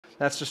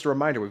That's just a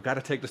reminder, we've got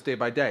to take this day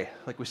by day,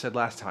 like we said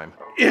last time.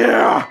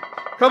 Yeah!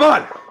 Come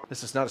on!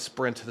 This is not a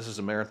sprint, this is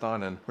a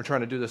marathon, and we're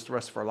trying to do this the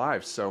rest of our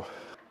lives, so...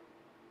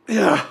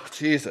 Yeah,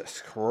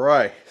 Jesus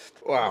Christ.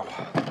 Wow.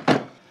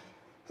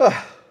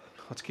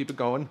 Let's keep it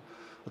going.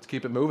 Let's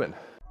keep it moving.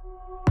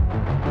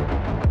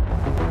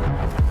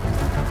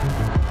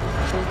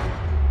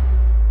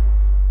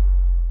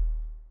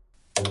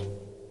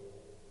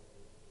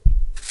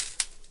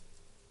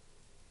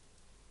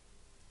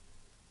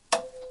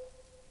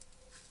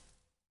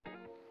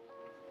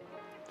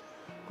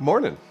 Good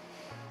morning.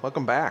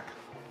 Welcome back.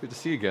 Good to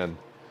see you again.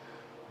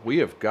 We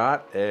have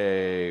got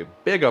a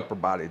big upper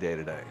body day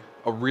today.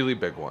 A really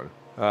big one.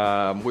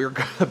 We're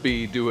going to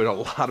be doing a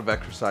lot of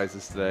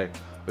exercises today.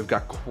 We've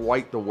got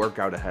quite the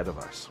workout ahead of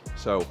us.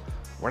 So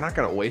we're not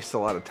going to waste a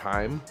lot of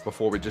time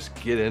before we just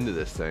get into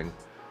this thing,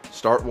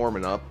 start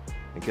warming up,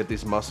 and get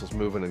these muscles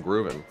moving and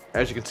grooving.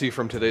 As you can see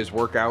from today's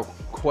workout,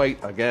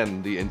 quite,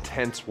 again, the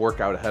intense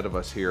workout ahead of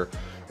us here.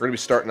 We're going to be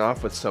starting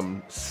off with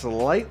some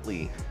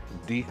slightly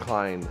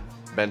decline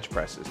bench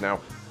presses. Now,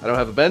 I don't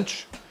have a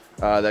bench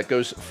that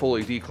goes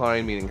fully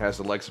decline, meaning has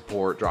the leg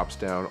support, drops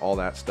down, all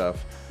that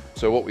stuff.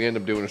 So what we end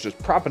up doing is just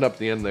propping up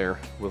the end there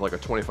with like a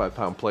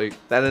 25-pound plate.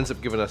 That ends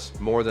up giving us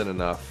more than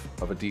enough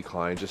of a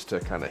decline just to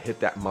kind of hit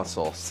that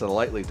muscle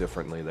slightly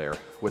differently there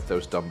with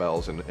those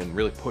dumbbells and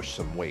really push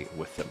some weight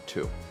with them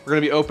too. We're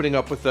going to be opening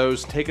up with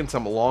those, taking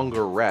some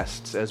longer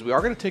rests as we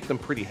are going to take them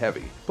pretty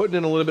heavy. Putting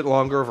in a little bit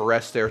longer of a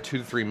rest there, 2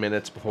 to 3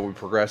 minutes before we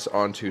progress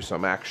onto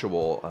some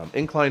actual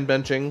incline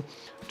benching.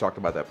 We talked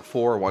about that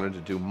before. I wanted to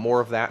do more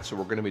of that, so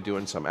we're going to be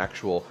doing some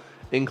actual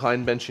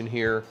incline benching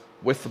here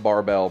with the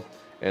barbell,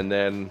 and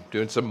then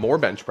doing some more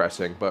bench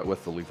pressing, but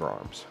with the lever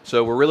arms.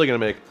 So we're really gonna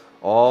make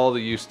all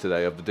the use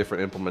today of the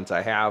different implements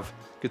I have,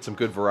 get some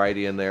good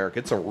variety in there,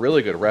 get some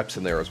really good reps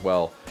in there as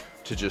well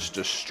to just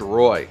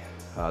destroy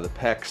the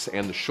pecs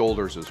and the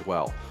shoulders as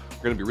well.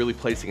 We're gonna be really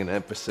placing an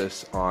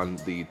emphasis on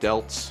the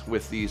delts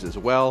with these as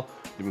well,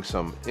 doing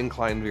some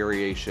incline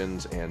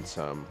variations and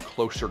some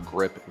closer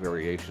grip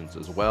variations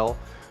as well,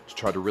 to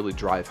try to really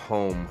drive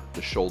home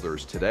the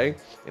shoulders today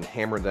and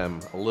hammer them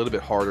a little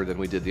bit harder than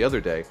we did the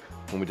other day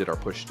when we did our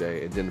push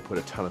day and didn't put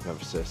a ton of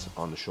emphasis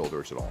on the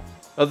shoulders at all.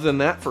 Other than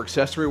that, for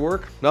accessory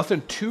work,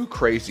 nothing too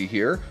crazy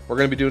here. We're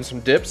gonna be doing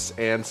some dips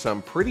and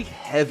some pretty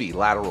heavy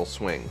lateral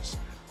swings.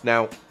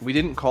 Now, we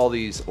didn't call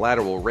these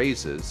lateral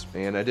raises,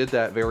 and I did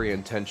that very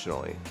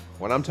intentionally.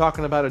 When I'm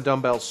talking about a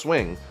dumbbell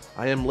swing,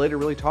 I am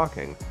literally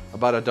talking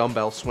about a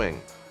dumbbell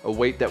swing, a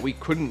weight that we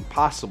couldn't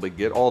possibly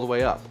get all the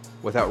way up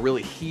without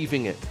really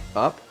heaving it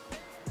up,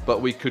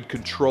 but we could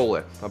control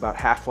it about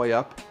halfway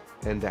up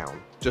and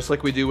down. Just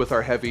like we do with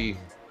our heavy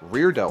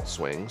rear delt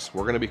swings,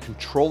 we're gonna be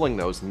controlling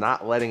those,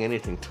 not letting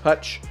anything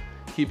touch,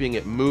 keeping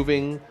it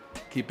moving,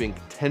 keeping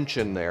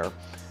tension there.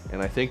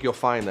 And I think you'll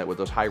find that with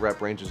those high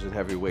rep ranges and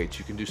heavy weights,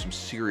 you can do some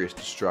serious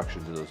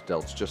destruction to those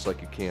delts, just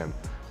like you can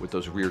with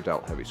those rear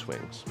delt heavy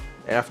swings.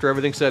 After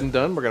everything's said and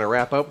done, we're gonna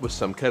wrap up with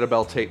some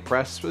kettlebell Tate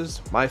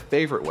presses, my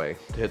favorite way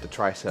to hit the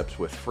triceps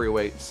with free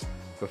weights,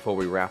 before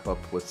we wrap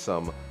up with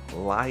some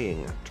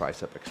lying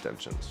tricep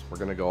extensions. We're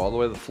gonna go all the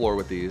way to the floor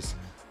with these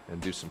and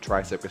do some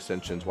tricep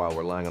extensions while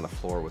we're lying on the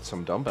floor with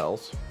some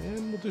dumbbells,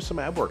 and we'll do some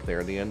ab work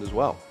there in the end as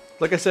well.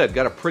 Like I said,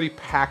 got a pretty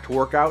packed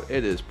workout.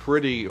 It is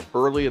pretty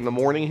early in the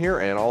morning here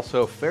and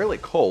also fairly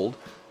cold,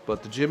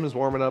 but the gym is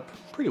warming up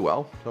pretty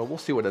well, so we'll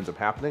see what ends up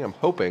happening. I'm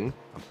hoping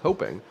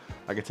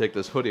I can take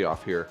this hoodie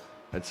off here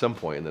at some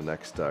point in the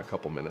next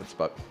couple minutes,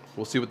 but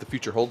we'll see what the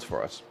future holds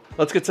for us.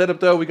 Let's get set up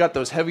though. We got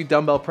those heavy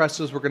dumbbell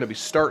presses we're gonna be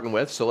starting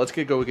with, so let's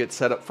get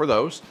set up for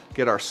those.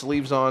 Get our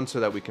sleeves on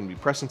so that we can be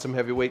pressing some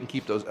heavy weight and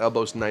keep those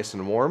elbows nice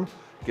and warm.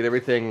 Get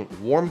everything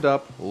warmed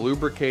up,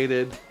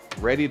 lubricated,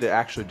 ready to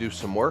actually do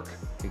some work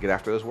and get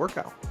after this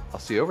workout. I'll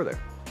see you over there.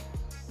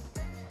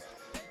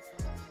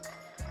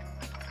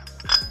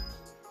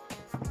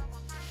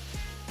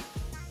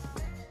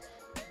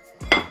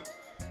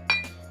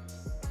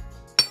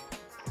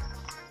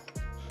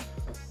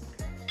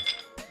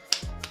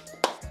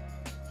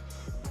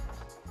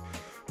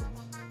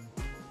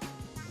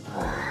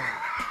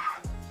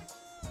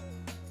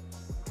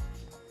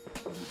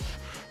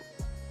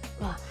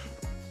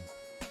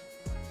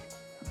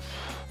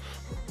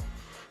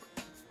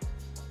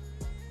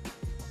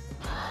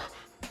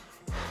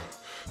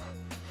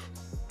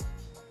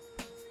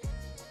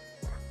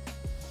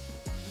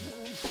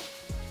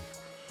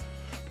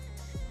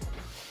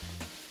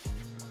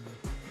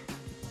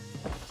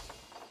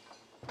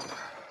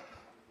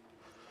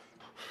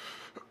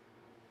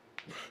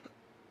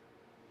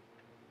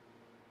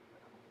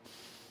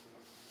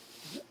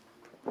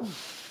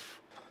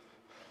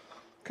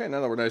 Okay, now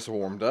that we're nice and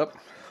warmed up,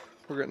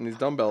 we're getting these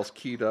dumbbells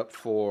keyed up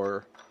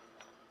for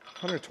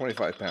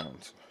 125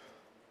 pounds.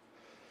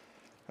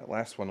 That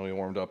last one we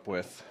warmed up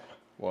with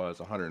was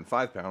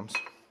 105 pounds.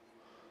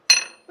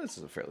 This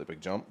is a fairly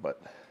big jump,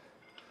 but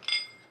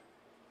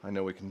I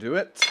know we can do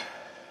it.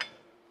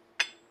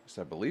 At least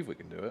I believe we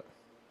can do it.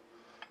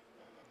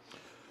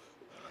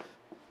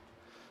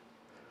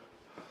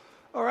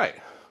 All right,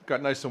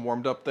 got nice and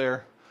warmed up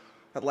there.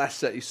 That last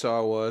set you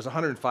saw was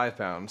 105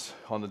 pounds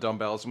on the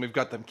dumbbells, and we've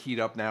got them keyed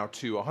up now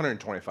to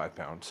 125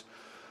 pounds.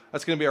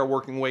 That's going to be our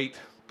working weight.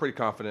 Pretty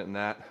confident in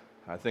that.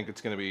 I think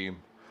it's going to be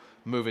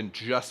moving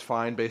just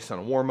fine based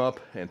on warm-up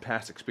and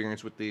past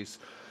experience with these.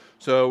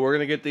 So we're going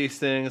to get these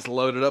things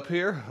loaded up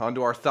here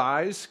onto our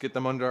thighs, get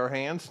them under our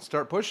hands, and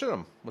start pushing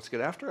them. Let's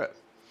get after it.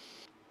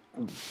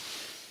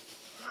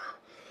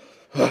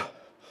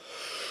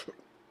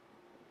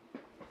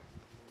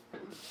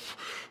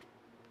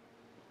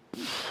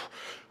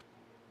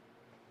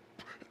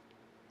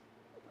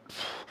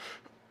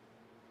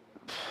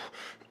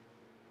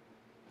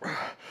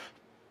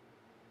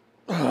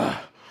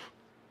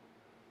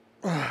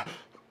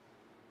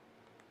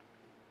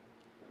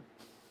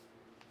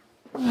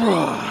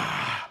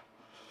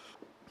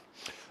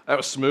 That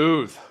was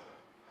smooth.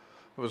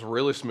 It was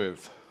really smooth.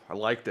 I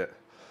liked it.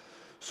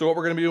 So what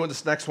we're going to be doing with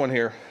this next one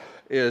here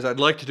is I'd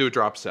like to do a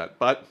drop set,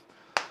 but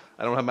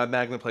I don't have my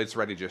magnet plates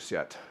ready just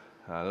yet.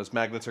 Those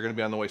magnets are going to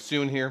be on the way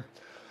soon here.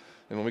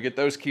 And when we get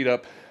those keyed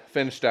up,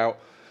 finished out,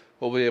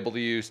 we'll be able to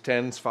use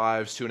 10s,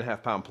 5s,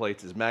 2.5 pound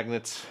plates as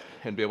magnets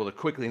and be able to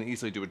quickly and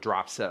easily do a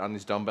drop set on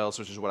these dumbbells,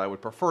 which is what I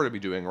would prefer to be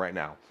doing right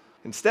now.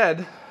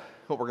 Instead,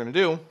 what we're going to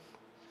do,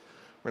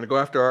 we're going to go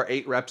after our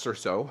 8 reps or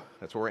so.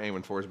 That's what we're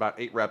aiming for, is about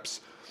 8 reps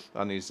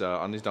on these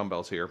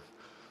dumbbells here.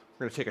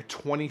 We're going to take a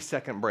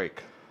 20-second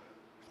break.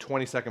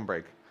 20-second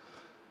break.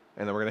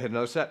 And then we're going to hit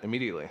another set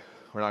immediately.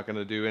 We're not going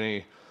to do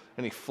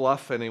any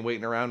fluff, any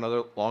waiting around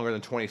longer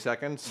than 20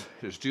 seconds.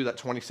 Just do that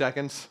 20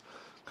 seconds,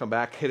 come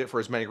back, hit it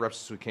for as many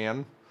reps as we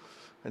can,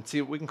 and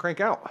see what we can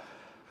crank out.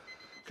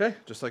 Okay,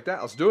 just like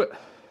that. Let's do it.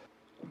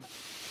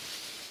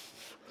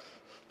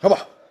 Come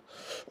on.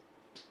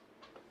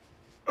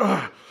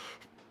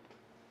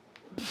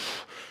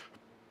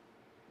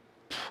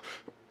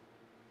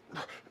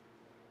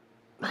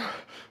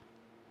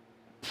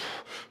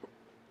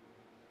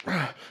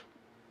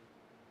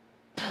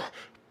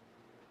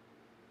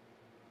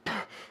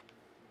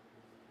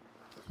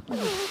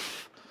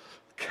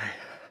 Okay,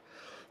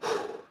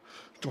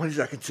 20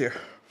 seconds here.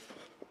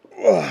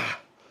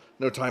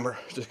 No timer,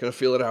 just gonna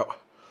feel it out.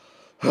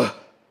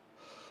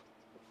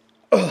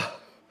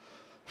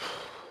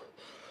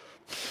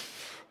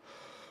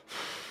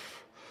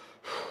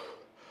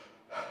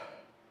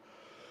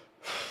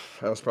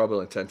 That was probably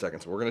only 10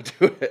 seconds. We're gonna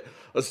do it.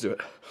 Let's do it.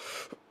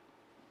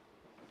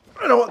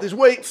 I don't want these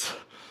weights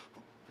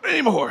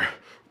anymore.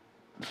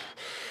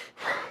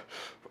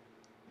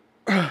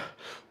 Come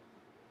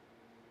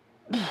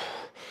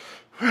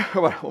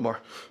on, one more.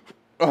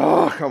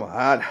 Oh, come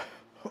on.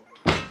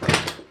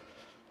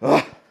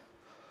 Oh.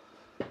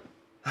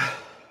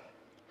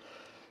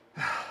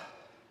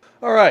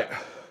 All right,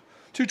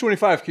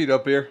 225 keyed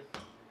up here.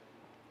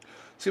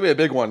 It's gonna be a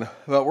big one,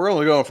 but we're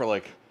only going for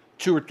like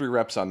 2 or 3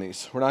 reps on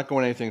these. We're not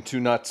going anything too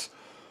nuts.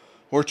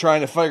 We're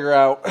trying to figure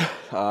out,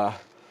 a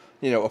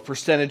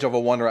percentage of a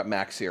 1 rep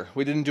max here.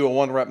 We didn't do a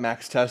 1 rep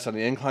max test on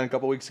the incline a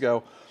couple weeks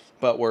ago,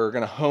 but we're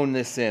gonna hone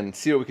this in,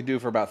 see what we can do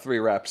for about 3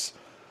 reps,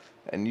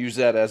 and use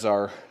that as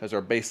our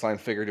baseline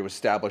figure to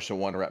establish a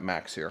 1 rep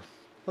max here.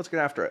 Let's get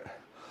after it.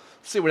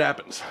 See what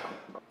happens.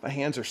 My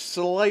hands are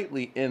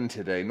slightly in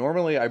today.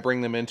 Normally I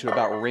bring them into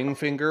about ring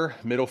finger,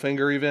 middle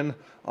finger even,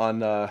 on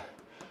the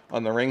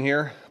ring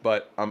here,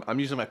 but I'm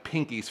using my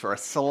pinkies for a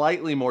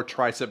slightly more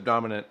tricep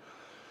dominant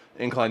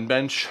incline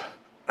bench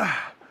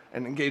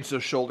and engage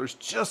those shoulders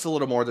just a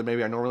little more than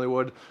maybe I normally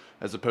would,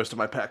 as opposed to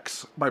my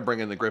pecs by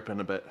bringing the grip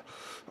in a bit.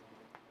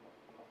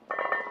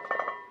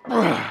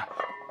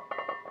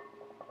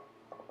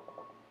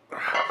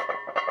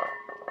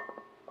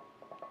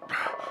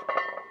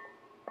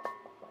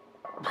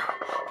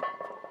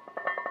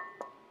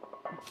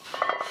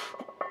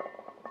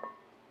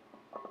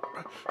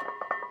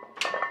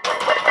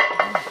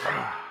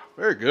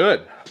 Very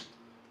good.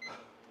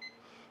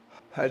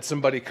 I had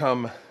somebody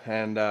come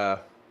and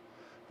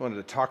wanted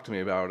to talk to me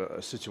about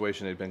a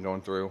situation they'd been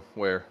going through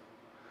where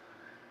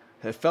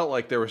it felt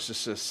like there was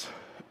just this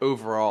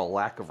overall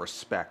lack of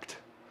respect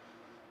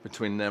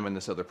between them and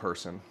this other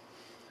person.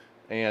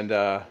 And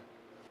I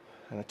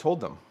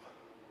told them,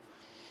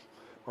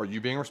 are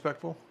you being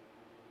respectful?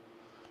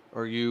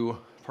 Are you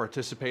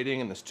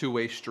participating in this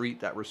two-way street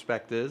that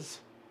respect is?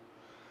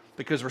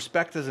 Because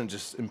respect isn't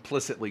just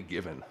implicitly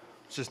given.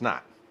 It's just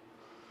not.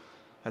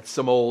 That's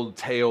some old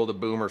tale the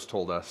boomers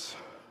told us.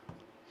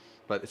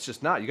 But it's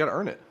just not. You got to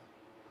earn it.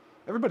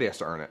 Everybody has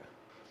to earn it.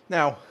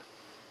 Now,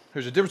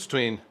 there's a difference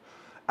between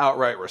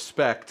outright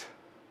respect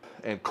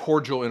and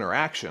cordial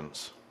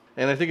interactions.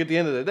 And I think at the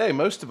end of the day,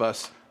 most of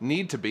us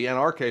need to be and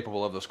are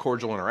capable of those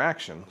cordial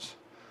interactions.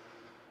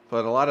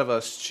 But a lot of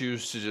us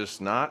choose to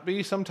just not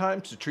be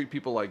sometimes, to treat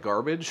people like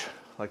garbage,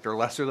 like they're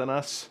lesser than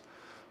us,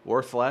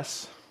 worth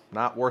less,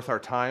 not worth our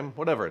time,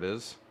 whatever it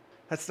is.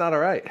 That's not all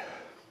right.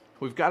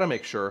 We've got to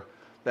make sure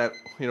that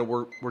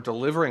we're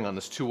delivering on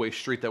this two-way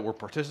street that we're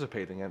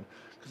participating in.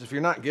 Because if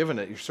you're not giving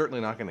it, you're certainly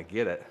not going to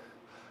get it.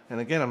 And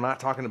again, I'm not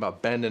talking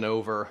about bending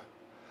over,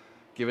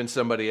 giving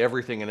somebody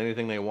everything and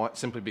anything they want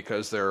simply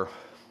because they're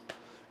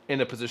in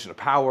a position of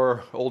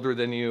power, older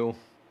than you,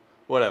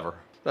 whatever.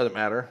 Doesn't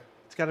matter.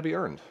 It's got to be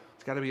earned.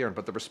 It's got to be earned,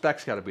 but the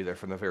respect's got to be there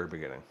from the very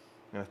beginning.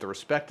 And if the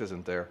respect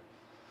isn't there,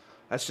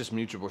 that's just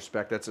mutual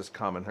respect. That's just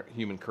common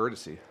human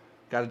courtesy.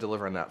 Got to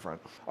deliver on that front.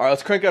 All right,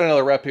 let's crank out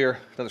another rep here,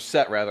 another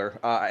set rather.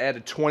 I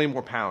added 20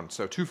 more pounds,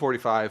 so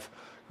 245.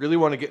 Really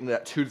want to get into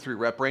that 2 to 3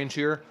 rep range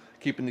here,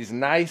 keeping these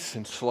nice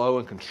and slow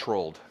and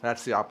controlled.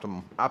 That's the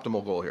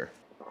optimal goal here.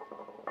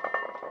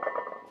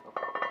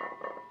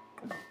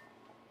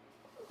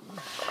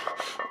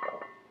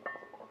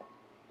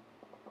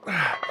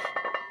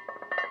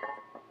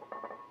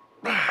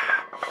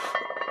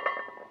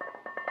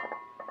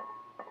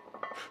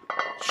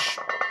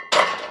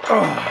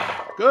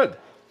 Oh, good.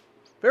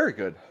 Very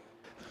good.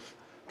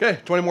 Okay,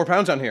 20 more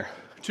pounds on here.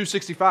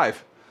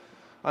 265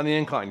 on the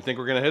incline. You think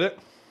we're going to hit it?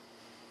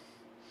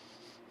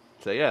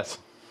 Say yes.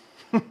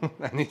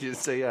 I need you to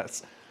say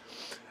yes.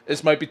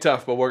 This might be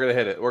tough, but we're going to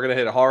hit it. We're going to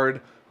hit it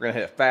hard. We're going to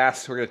hit it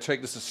fast. We're going to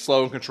take this as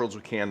slow and controlled as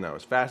we can, though.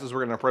 As fast as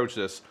we're going to approach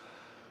this,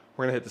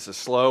 we're going to hit this as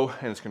slow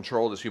and as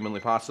controlled as humanly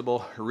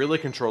possible. Really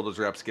control those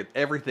reps. Get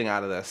everything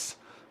out of this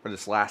for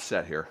this last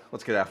set here.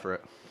 Let's get after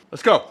it.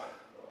 Let's go.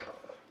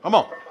 Come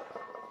on.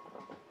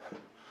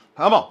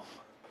 Come on.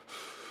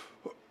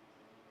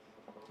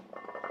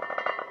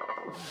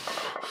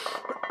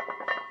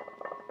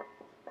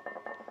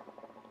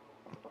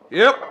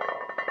 Yep.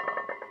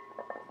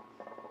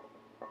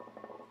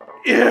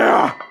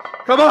 Yeah.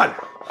 Come on.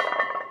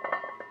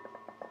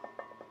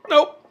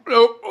 Nope.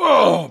 Nope.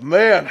 Oh,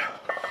 man.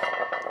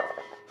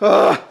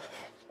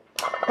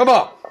 Come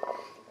on.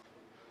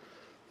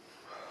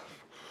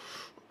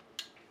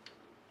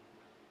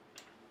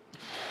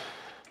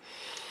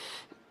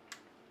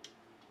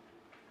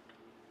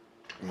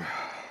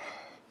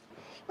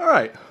 All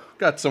right.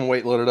 Got some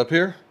weight loaded up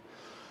here.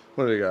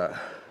 What do we got?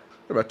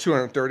 About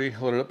 230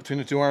 loaded up between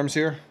the two arms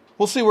here.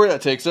 We'll see where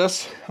that takes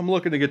us. I'm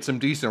looking to get some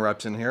decent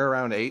reps in here,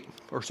 around 8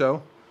 or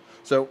so.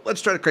 So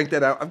let's try to crank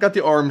that out. I've got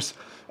the arms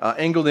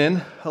angled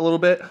in a little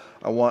bit.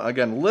 I want,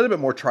 again, a little bit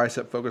more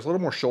tricep focus, a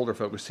little more shoulder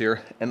focus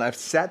here. And I've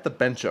sat the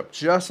bench up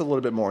just a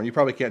little bit more. And you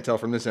probably can't tell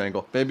from this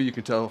angle. Maybe you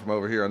can tell from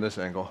over here on this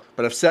angle.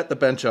 But I've set the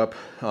bench up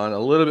on a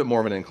little bit more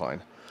of an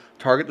incline.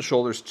 Target the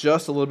shoulders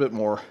just a little bit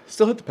more.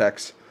 Still hit the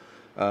pecs.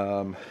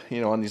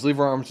 You know, on these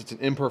lever arms, it's an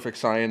imperfect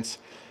science.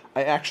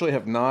 I actually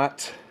have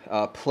not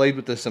played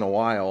with this in a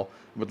while.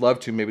 Would love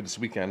to maybe this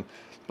weekend,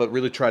 but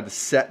really tried to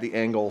set the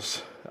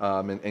angles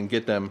and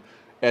get them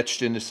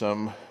etched into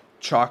some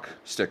chalk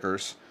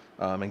stickers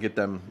and get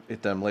them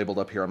labeled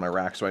up here on my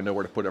rack so I know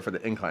where to put it for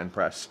the incline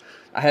press.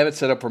 I have it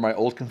set up for my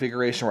old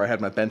configuration where I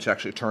had my bench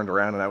actually turned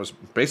around and I was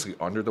basically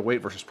under the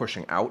weight versus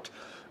pushing out.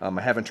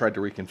 I haven't tried to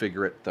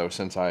reconfigure it though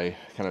since I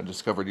kind of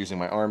discovered using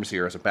my arms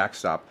here as a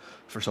backstop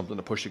for something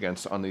to push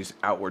against on these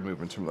outward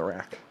movements from the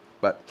rack.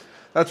 But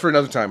that's for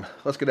another time.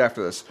 Let's get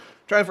after this.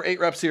 Trying for 8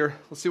 reps here.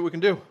 Let's see what we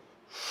can do.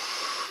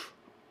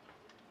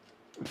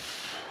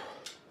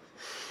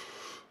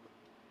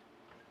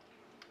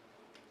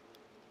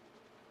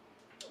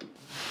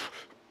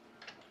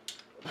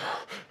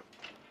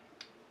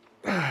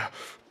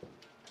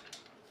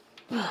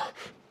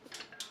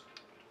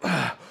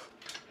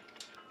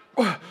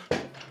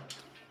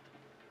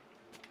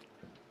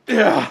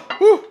 Yeah.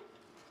 Woo.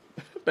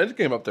 Bench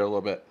came up there a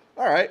little bit.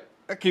 All right.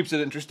 That keeps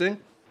it interesting.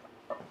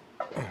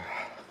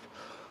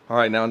 All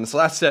right, now in this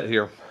last set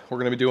here, we're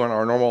going to be doing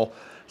our normal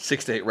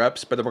 6 to 8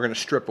 reps, but then we're going to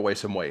strip away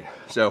some weight.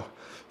 So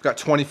we've got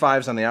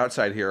 25s on the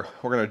outside here.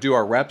 We're going to do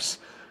our reps,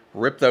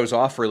 rip those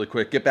off really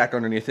quick, get back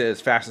underneath it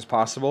as fast as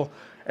possible,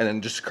 and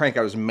then just crank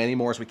out as many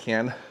more as we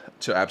can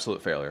to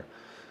absolute failure.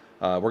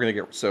 We're going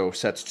to get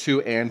sets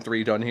 2 and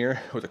 3 done here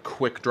with a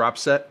quick drop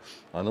set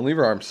on the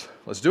lever arms.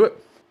 Let's do it.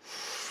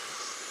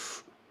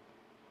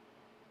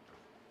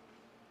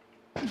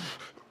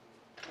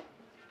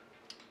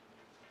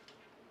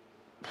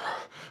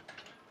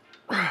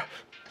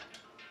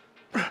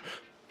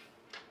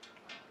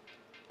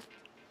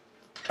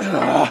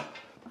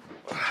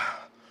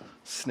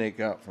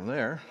 Snake out from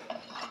there.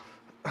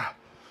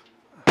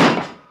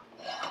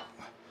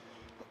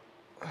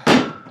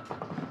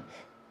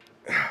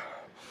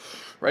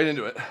 Right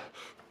into it.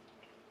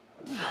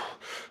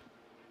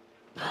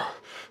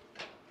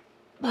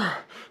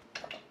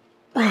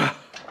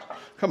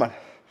 Come on.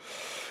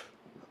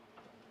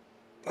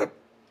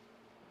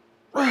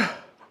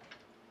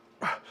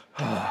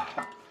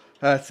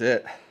 That's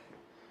it.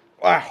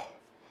 Wow.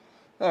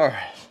 All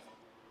right.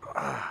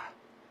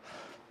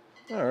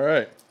 All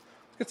right.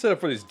 Let's get set up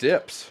for these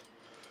dips.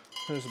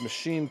 Those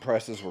machine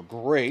presses were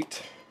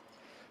great.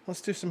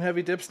 Let's do some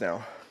heavy dips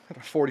now. Got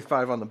a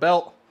 45 on the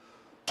belt.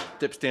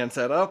 Dip stand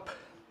set up.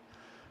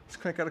 Let's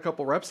crank out a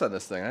couple reps on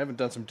this thing. I haven't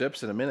done some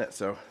dips in a minute,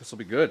 so this will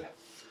be good.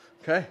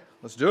 Okay,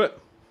 let's do it.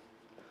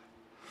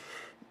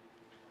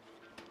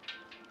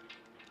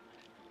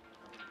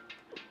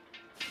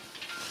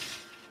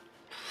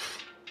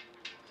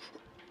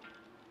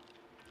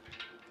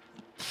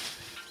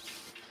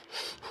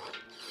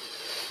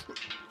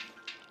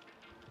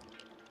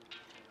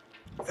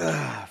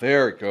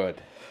 Very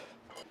good.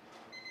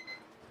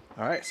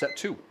 All right, set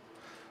 2.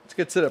 Let's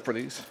get set up for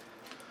these.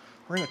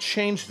 We're going to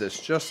change this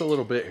just a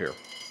little bit here.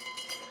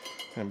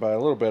 And by a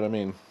little bit, I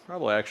mean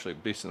probably actually a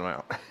decent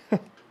amount.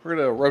 We're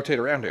gonna rotate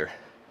around here.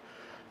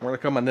 We're gonna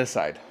come on this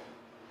side.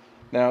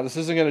 Now, this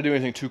isn't gonna do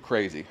anything too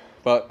crazy,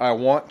 but I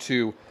want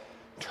to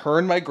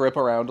turn my grip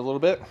around a little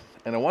bit,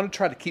 and I want to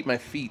try to keep my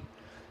feet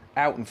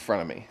out in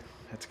front of me.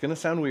 It's gonna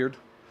sound weird,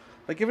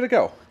 but give it a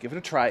go. Give it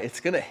a try. It's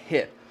gonna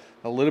hit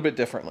a little bit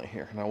differently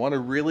here. And I want to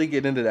really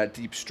get into that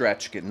deep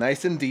stretch, get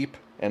nice and deep.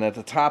 And at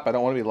the top, I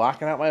don't want to be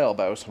locking out my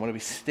elbows. I want to be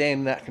staying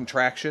in that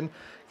contraction,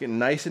 getting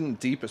nice and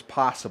deep as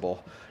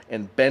possible,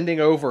 and bending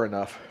over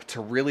enough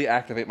to really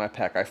activate my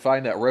pec. I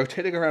find that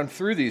rotating around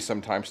through these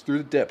sometimes, through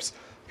the dips,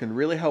 can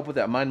really help with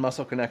that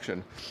mind-muscle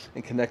connection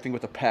and connecting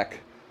with the pec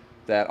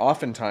that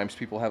oftentimes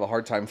people have a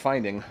hard time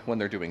finding when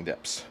they're doing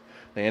dips.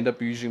 They end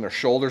up using their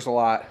shoulders a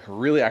lot,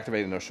 really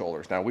activating those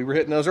shoulders. Now, we were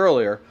hitting those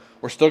earlier.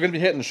 We're still going to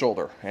be hitting the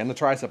shoulder and the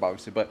tricep,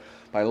 obviously, but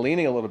by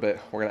leaning a little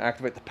bit, we're going to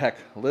activate the pec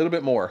a little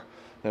bit more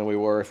than we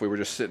were if we were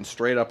just sitting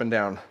straight up and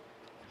down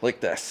like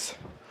this.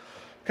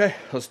 Okay,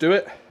 let's do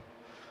it.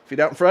 Feet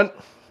out in front.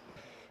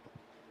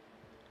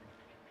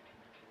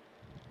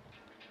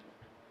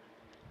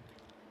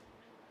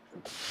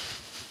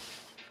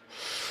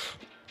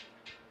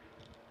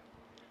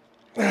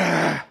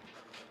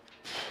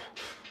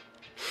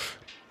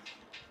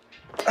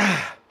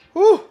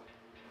 Woo!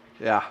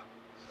 Yeah,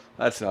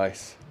 that's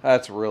nice.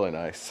 That's really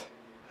nice.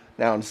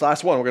 Now, in this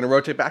last one, we're going to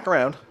rotate back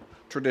around.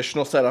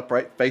 Traditional setup,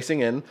 right? Facing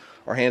in.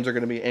 Our hands are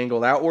going to be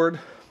angled outward.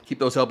 Keep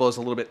those elbows a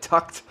little bit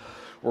tucked.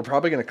 We're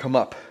probably going to come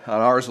up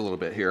on ours a little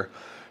bit here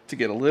to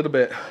get a little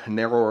bit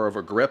narrower of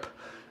a grip.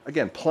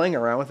 Again, playing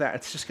around with that,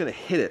 it's just going to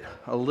hit it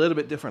a little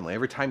bit differently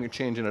every time you're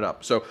changing it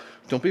up. So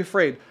don't be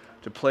afraid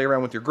to play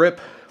around with your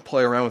grip,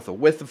 play around with the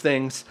width of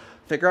things,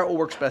 figure out what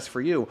works best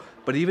for you.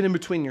 But even in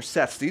between your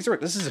sets,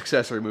 this is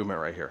accessory movement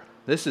right here.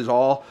 This is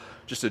all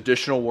just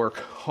additional work,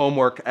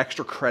 homework,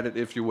 extra credit,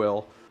 if you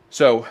will.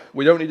 So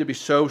we don't need to be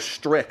so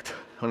strict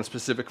on a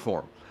specific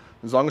form.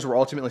 As long as we're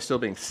ultimately still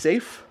being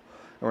safe,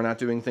 and we're not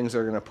doing things that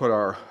are going to put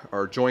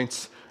our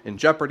joints in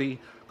jeopardy,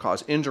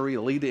 cause injury,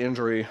 lead to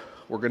injury,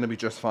 we're going to be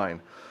just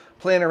fine.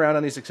 Playing around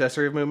on these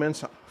accessory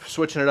movements,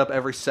 switching it up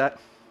every set,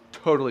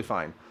 totally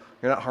fine.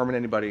 You're not harming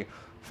anybody.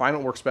 Find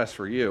what works best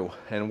for you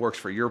and works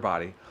for your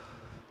body.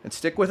 And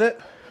stick with it,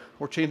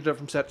 or change it up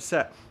from set to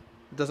set.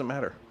 It doesn't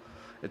matter.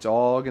 It's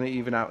all going to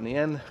even out in the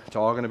end. It's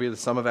all going to be the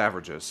sum of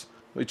averages.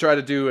 We try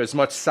to do as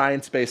much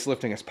science-based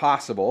lifting as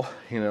possible,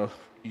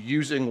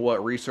 using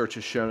what research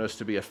has shown us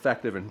to be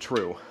effective and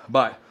true.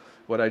 But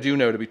what I do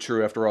know to be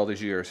true after all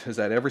these years is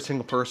that every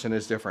single person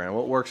is different. And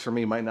what works for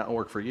me might not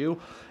work for you,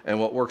 and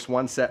what works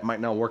one set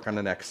might not work on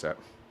the next set.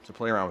 So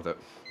play around with it.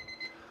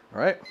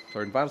 All right,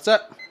 third and final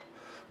set.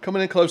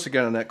 Coming in close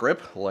again on that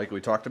grip, like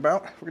we talked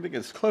about. We're going to get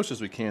as close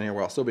as we can here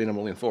while still being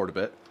able to lean forward a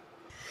bit.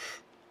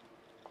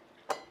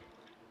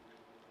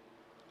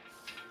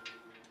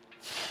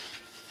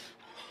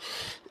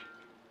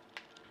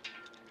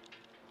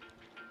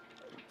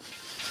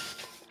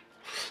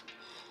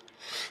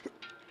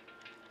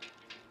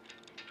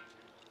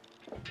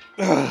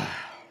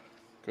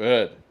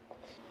 Good.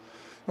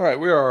 All right,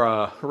 we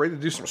are ready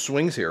to do some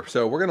swings here.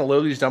 So we're going to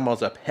load these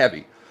dumbbells up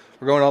heavy.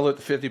 We're going all the way up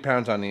to 50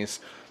 pounds on these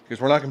because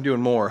we're not going to be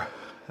doing more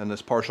than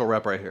this partial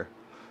rep right here.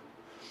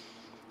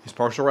 These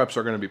partial reps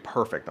are going to be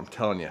perfect, I'm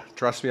telling you.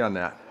 Trust me on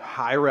that.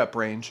 High rep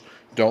range.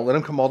 Don't let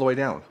them come all the way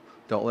down.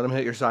 Don't let them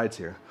hit your sides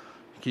here.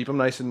 Keep them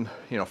nice and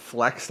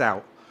flexed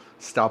out.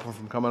 Stop them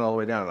from coming all the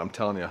way down. And I'm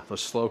telling you,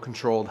 those slow,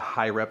 controlled,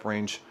 high rep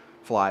range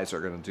flies are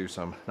going to do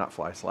some, not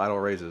flies, lateral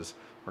raises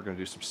are going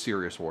to do some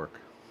serious work.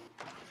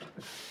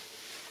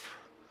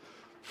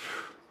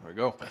 There we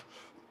go.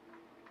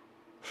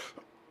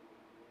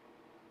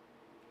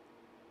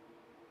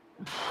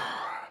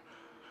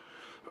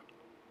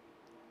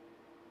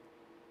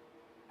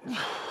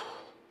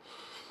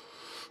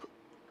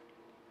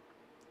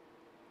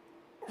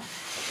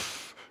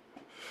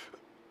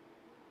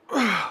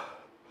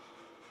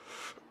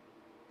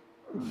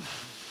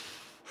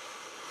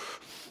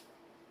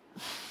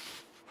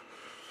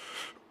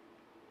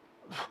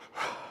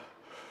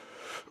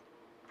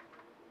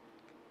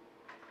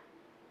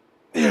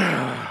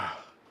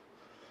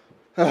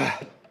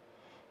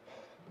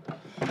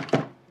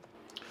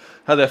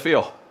 How'd that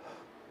feel?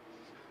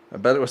 I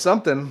bet it was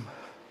something.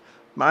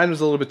 Mine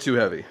was a little bit too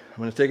heavy. I'm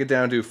going to take it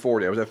down to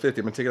 40. I was at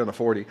 50. I'm going to take it down to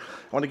 40. I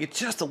want to get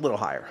just a little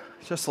higher.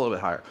 Just a little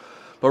bit higher.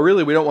 But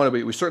really,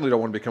 we certainly don't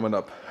want to be coming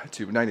up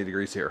to 90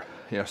 degrees here.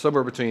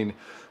 Somewhere between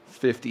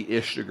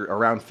 50-ish,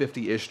 around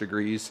 50-ish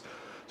degrees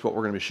is what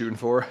we're going to be shooting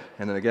for.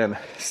 And then again,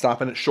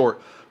 stopping it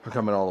short from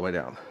coming all the way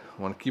down.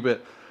 I want to keep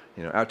it,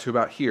 out to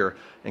about here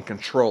and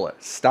control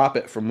it. Stop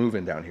it from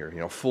moving down here.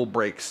 Full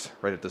brakes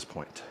right at this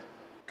point.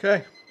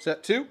 Okay,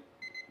 set 2,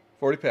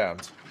 40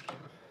 pounds.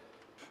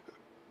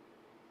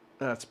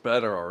 That's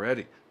better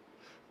already.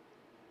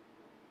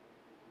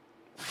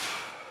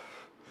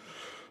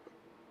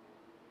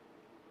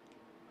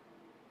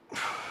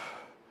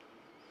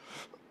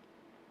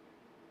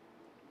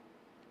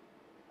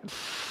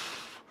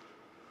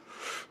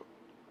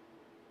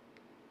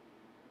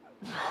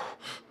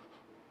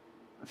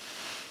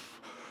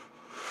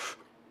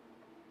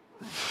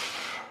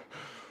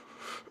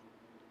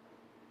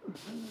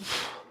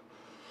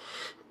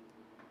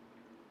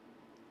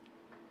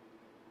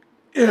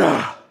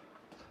 Yeah.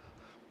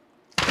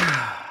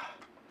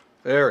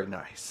 Very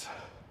nice.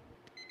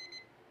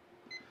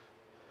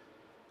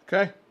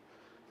 Okay,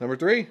 number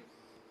 3.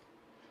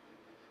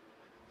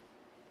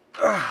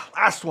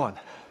 Last one.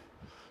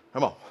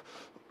 Come on.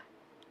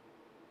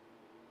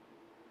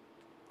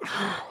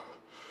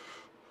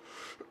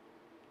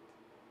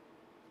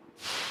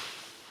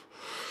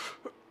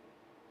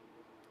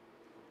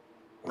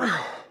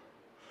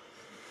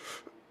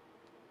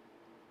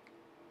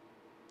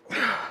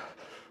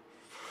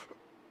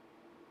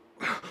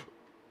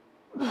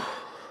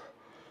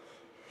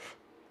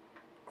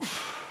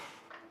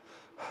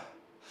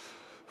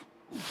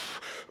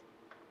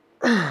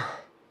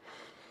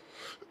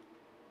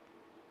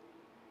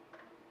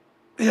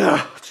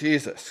 Yeah,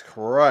 Jesus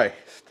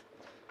Christ.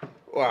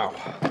 Wow.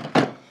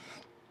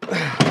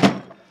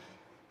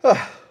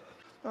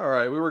 All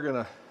right, we were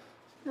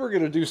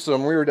gonna do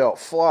some rear delt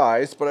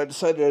flies, but I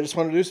decided I just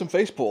want to do some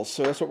face pulls,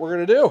 so that's what we're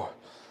gonna do.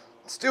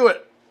 Let's do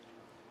it.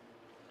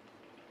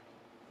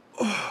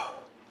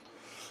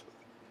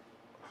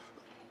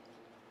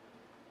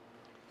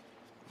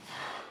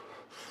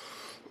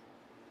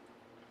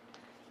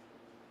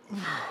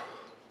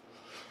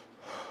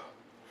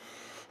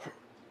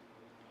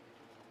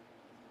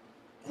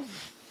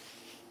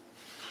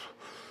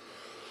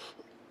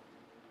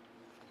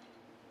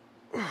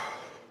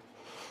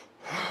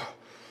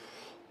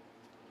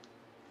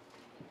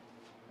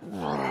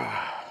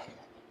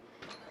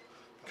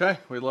 Okay,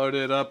 we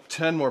loaded up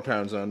 10 more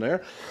pounds on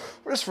there,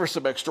 just for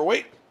some extra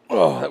weight.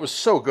 Oh, that was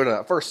so good on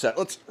that first set.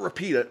 Let's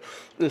repeat it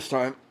this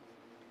time.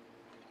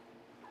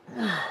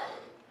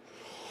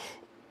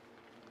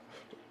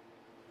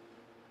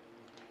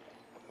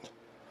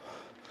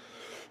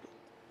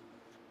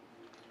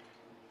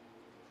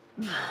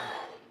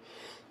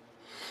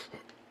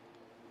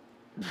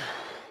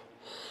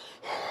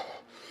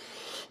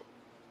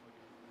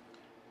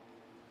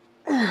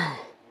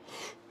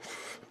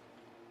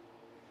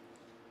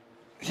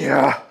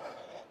 Yeah.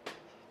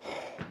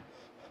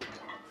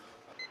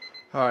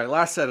 All right,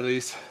 last set of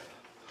these.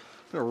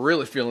 I'm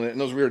really feeling it in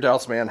those rear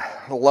delts, man.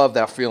 I love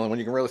that feeling when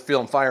you can really feel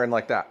them firing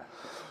like that.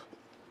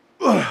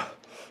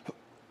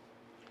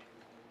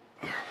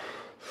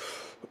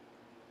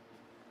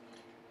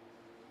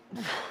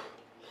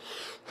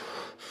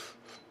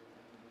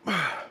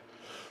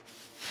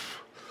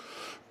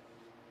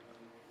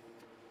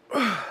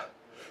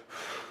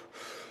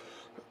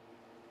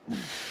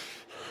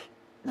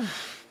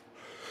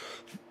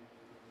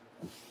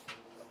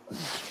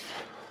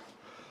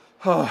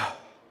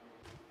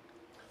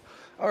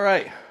 All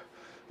right,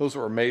 those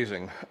were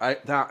amazing.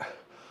 That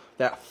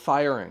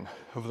firing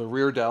of the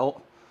rear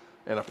delt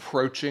and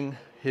approaching,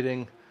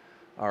 hitting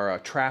our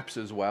traps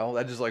as well.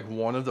 That is like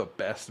one of the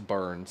best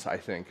burns, I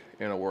think,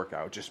 in a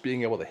workout. Just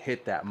being able to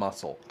hit that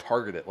muscle,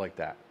 target it like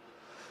that.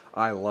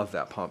 I love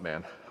that pump,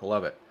 man. I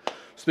love it.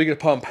 Speaking of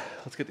pump,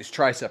 let's get these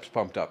triceps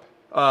pumped up.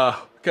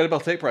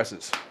 Kettlebell Tate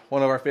presses,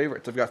 one of our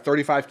favorites. I've got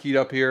 35 keyed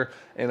up here,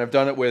 and I've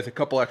done it with a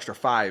couple extra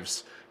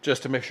 5s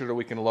just to make sure that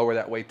we can lower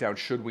that weight down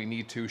should we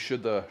need to,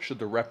 should the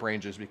rep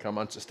ranges become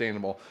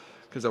unsustainable,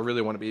 because I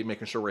really want to be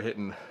making sure we're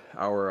hitting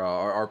our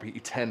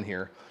RPE 10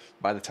 here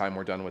by the time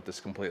we're done with this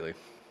completely.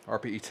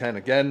 RPE 10,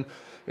 again,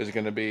 is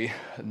going to be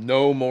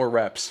no more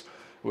reps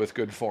with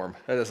good form.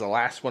 That is the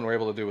last one we're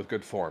able to do with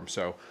good form.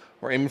 So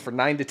we're aiming for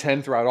 9 to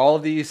 10 throughout all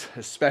of these,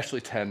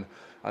 especially 10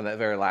 on that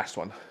very last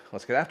one.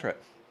 Let's get after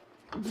it.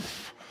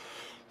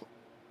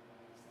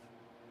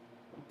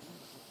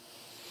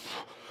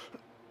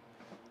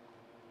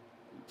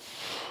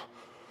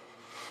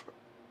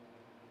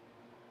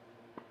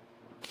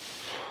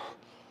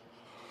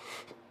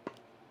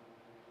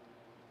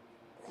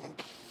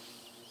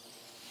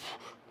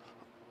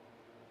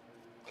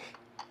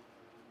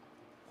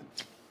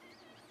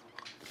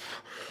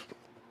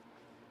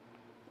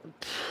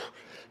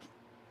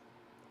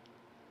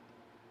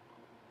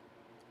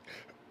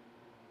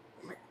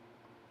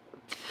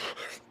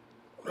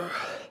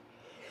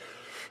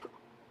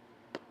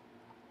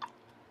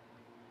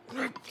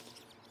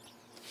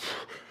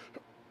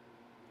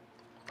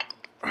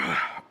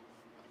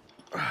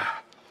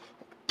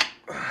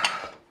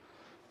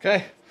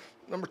 Okay,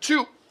 number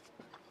 2.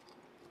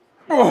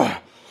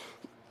 Oh.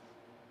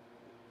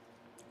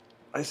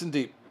 Nice and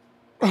deep.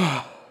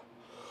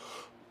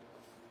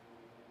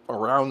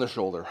 Around the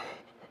shoulder.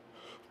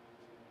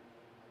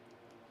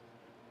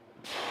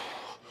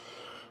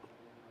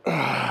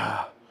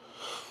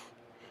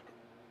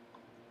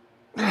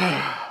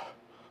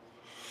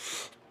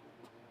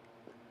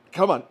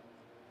 Come on.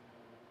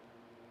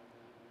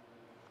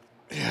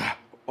 Yeah.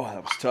 Oh,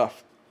 that was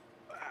tough.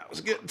 That was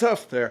getting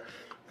tough there.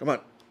 Come on.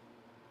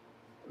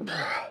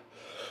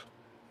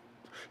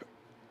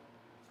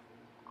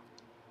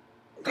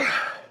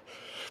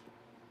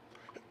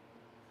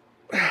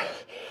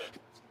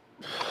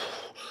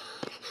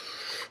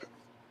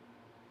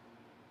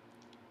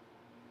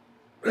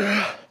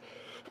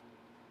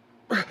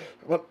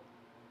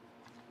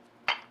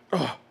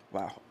 Oh,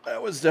 wow.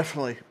 That was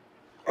definitely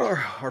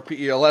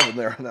RPE 11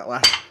 there on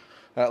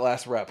that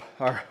last rep.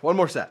 All right, one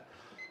more set.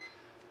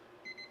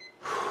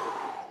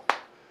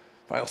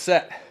 Final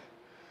set.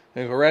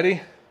 Think we're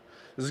ready?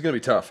 This is gonna be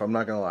tough, I'm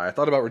not gonna lie. I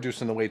thought about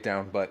reducing the weight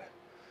down, but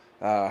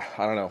I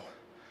don't know.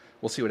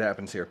 We'll see what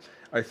happens here.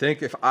 I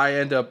think if I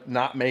end up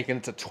not making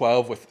it to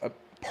 12 with a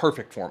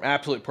perfect form,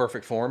 absolute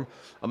perfect form,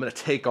 I'm gonna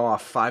take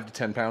off 5 to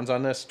 10 pounds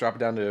on this, drop it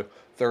down to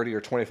 30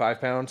 or 25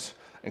 pounds,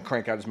 and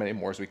crank out as many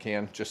more as we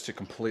can just to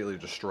completely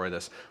destroy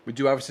this. We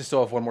do obviously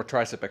still have one more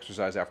tricep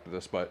exercise after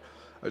this, but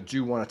I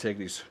do wanna take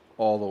these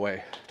all the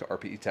way to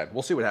RPE 10.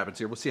 We'll see what happens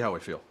here. We'll see how we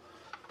feel.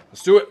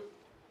 Let's do it.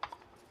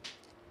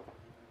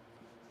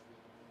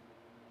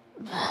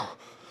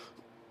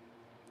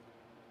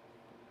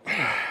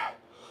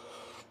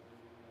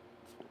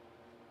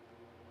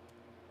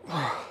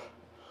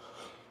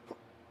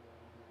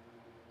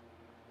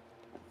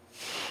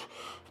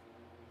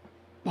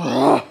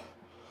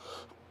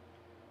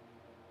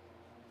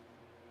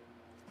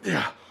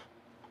 Yeah.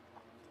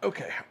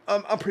 Okay,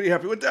 I'm pretty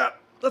happy with that.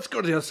 Let's go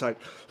to the other side.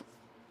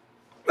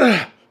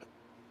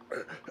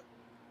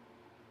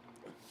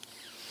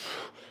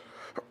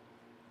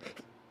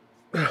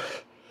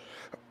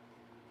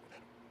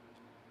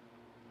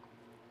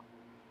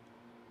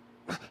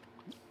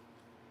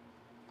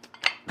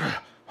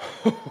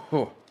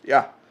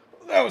 Yeah,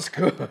 that was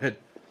good.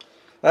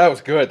 That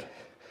was good.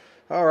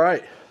 All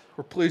right,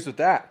 we're pleased with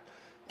that.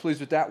 Pleased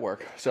with that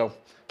work. So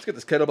let's get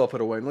this kettlebell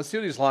put away and let's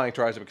do these lying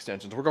tricep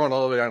extensions. We're going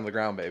all the way down to the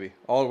ground, baby.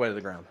 All the way to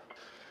the ground.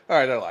 All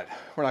right, I lied.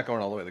 We're not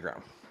going all the way to the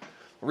ground.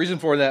 The reason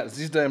for that is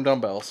these damn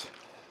dumbbells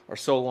are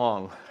so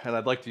long, and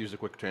I'd like to use the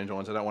quick change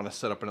ones. I don't want to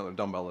set up another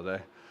dumbbell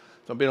today.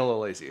 So I'm being a little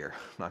lazy here,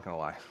 I'm not gonna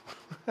lie.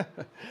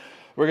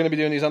 We're gonna be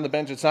doing these on the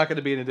bench. It's not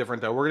gonna be any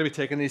different though. We're gonna be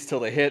taking these till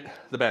they hit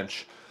the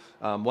bench.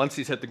 Once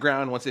these hit the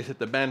ground, once they hit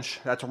the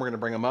bench, that's when we're gonna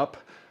bring them up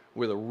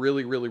with a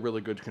really, really,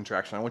 really good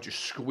contraction. I want you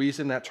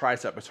squeezing that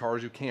tricep as hard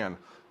as you can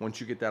once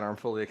you get that arm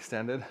fully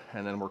extended,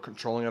 and then we're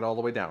controlling it all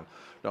the way down.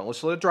 Don't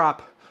let's let it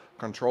drop,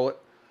 control it,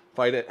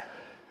 fight it,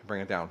 and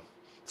bring it down.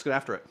 Let's get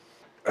after it.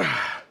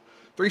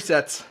 3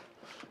 sets,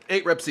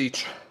 8 reps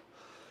each.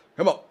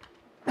 Come on.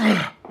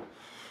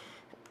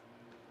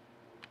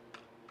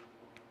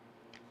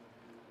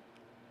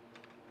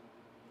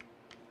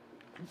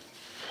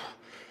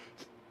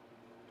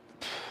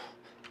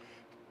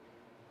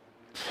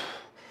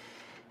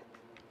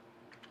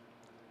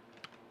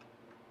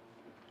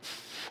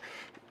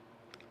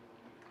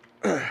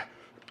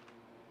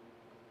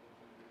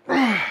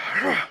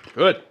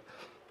 Good.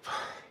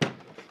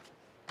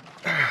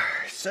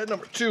 Set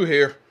number 2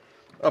 here.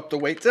 Up the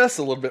weight just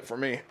a little bit for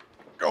me.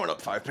 Going up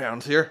 5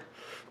 pounds here.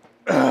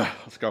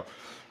 Let's go.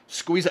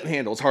 Squeeze that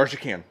handle as hard as you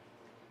can.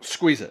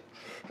 Squeeze it.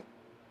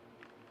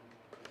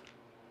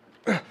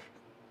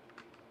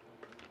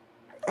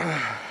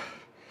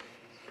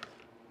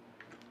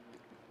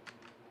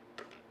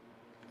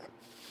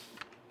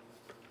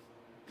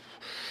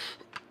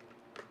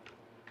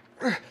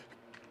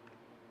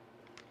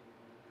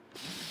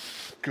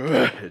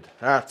 Good.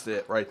 That's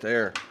it right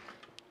there.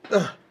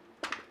 All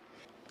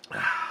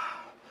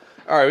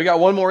right, we got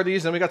one more of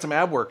these, and we got some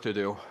ab work to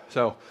do.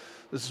 So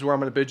this is where I'm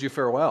going to bid you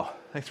farewell.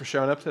 Thanks for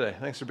showing up today.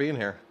 Thanks for being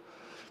here.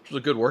 It was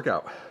a good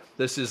workout.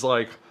 This is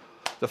like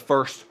the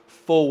first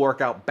full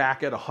workout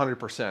back at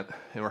 100%,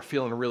 and we're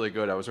feeling really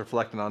good. I was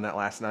reflecting on that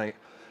last night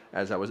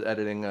as I was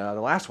editing the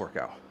last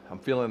workout. I'm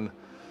feeling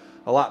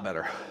a lot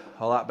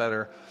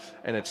better,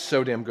 and it's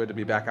so damn good to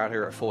be back out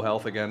here at full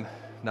health again.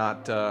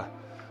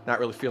 Not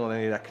really feeling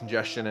any of that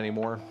congestion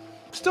anymore.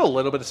 Still a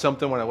little bit of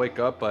something when I wake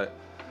up, but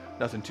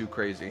nothing too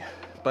crazy.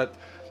 But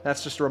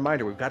that's just a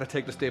reminder, we've got to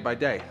take this day by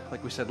day.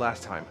 Like we said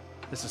last time,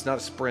 this is not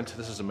a sprint,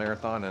 this is a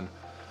marathon, and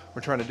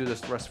we're trying to do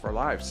this the rest of our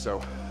lives.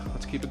 So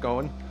let's keep it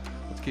going,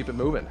 let's keep it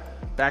moving.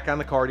 Back on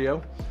the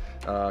cardio.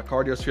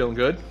 Cardio's feeling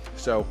good,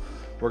 so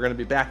we're gonna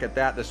be back at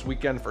that this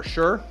weekend for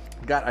sure.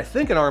 Got, I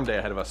think, an arm day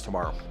ahead of us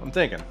tomorrow. I'm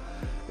thinking.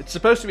 It's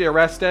supposed to be a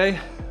rest day,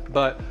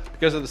 but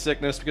because of the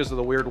sickness, because of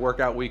the weird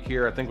workout week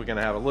here, I think we're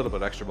gonna have a little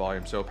bit extra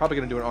volume. So probably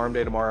gonna do an arm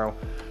day tomorrow,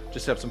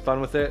 just have some fun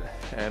with it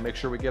and make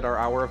sure we get our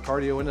hour of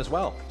cardio in as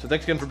well. So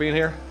thanks again for being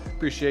here.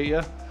 Appreciate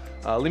you.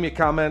 Leave me a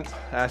comment,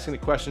 ask any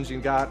questions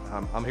you got.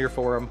 I'm here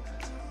for them.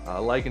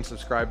 Like and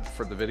subscribe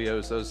for the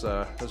videos.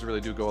 Those really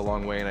do go a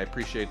long way, and I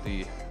appreciate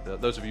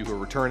those of you who are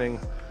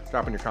returning,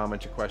 dropping your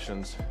comments, your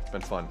questions. It's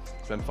been fun.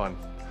 It's been fun.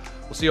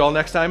 We'll see you all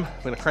next time.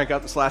 I'm gonna crank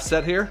out this last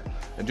set here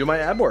and do my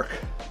ab work.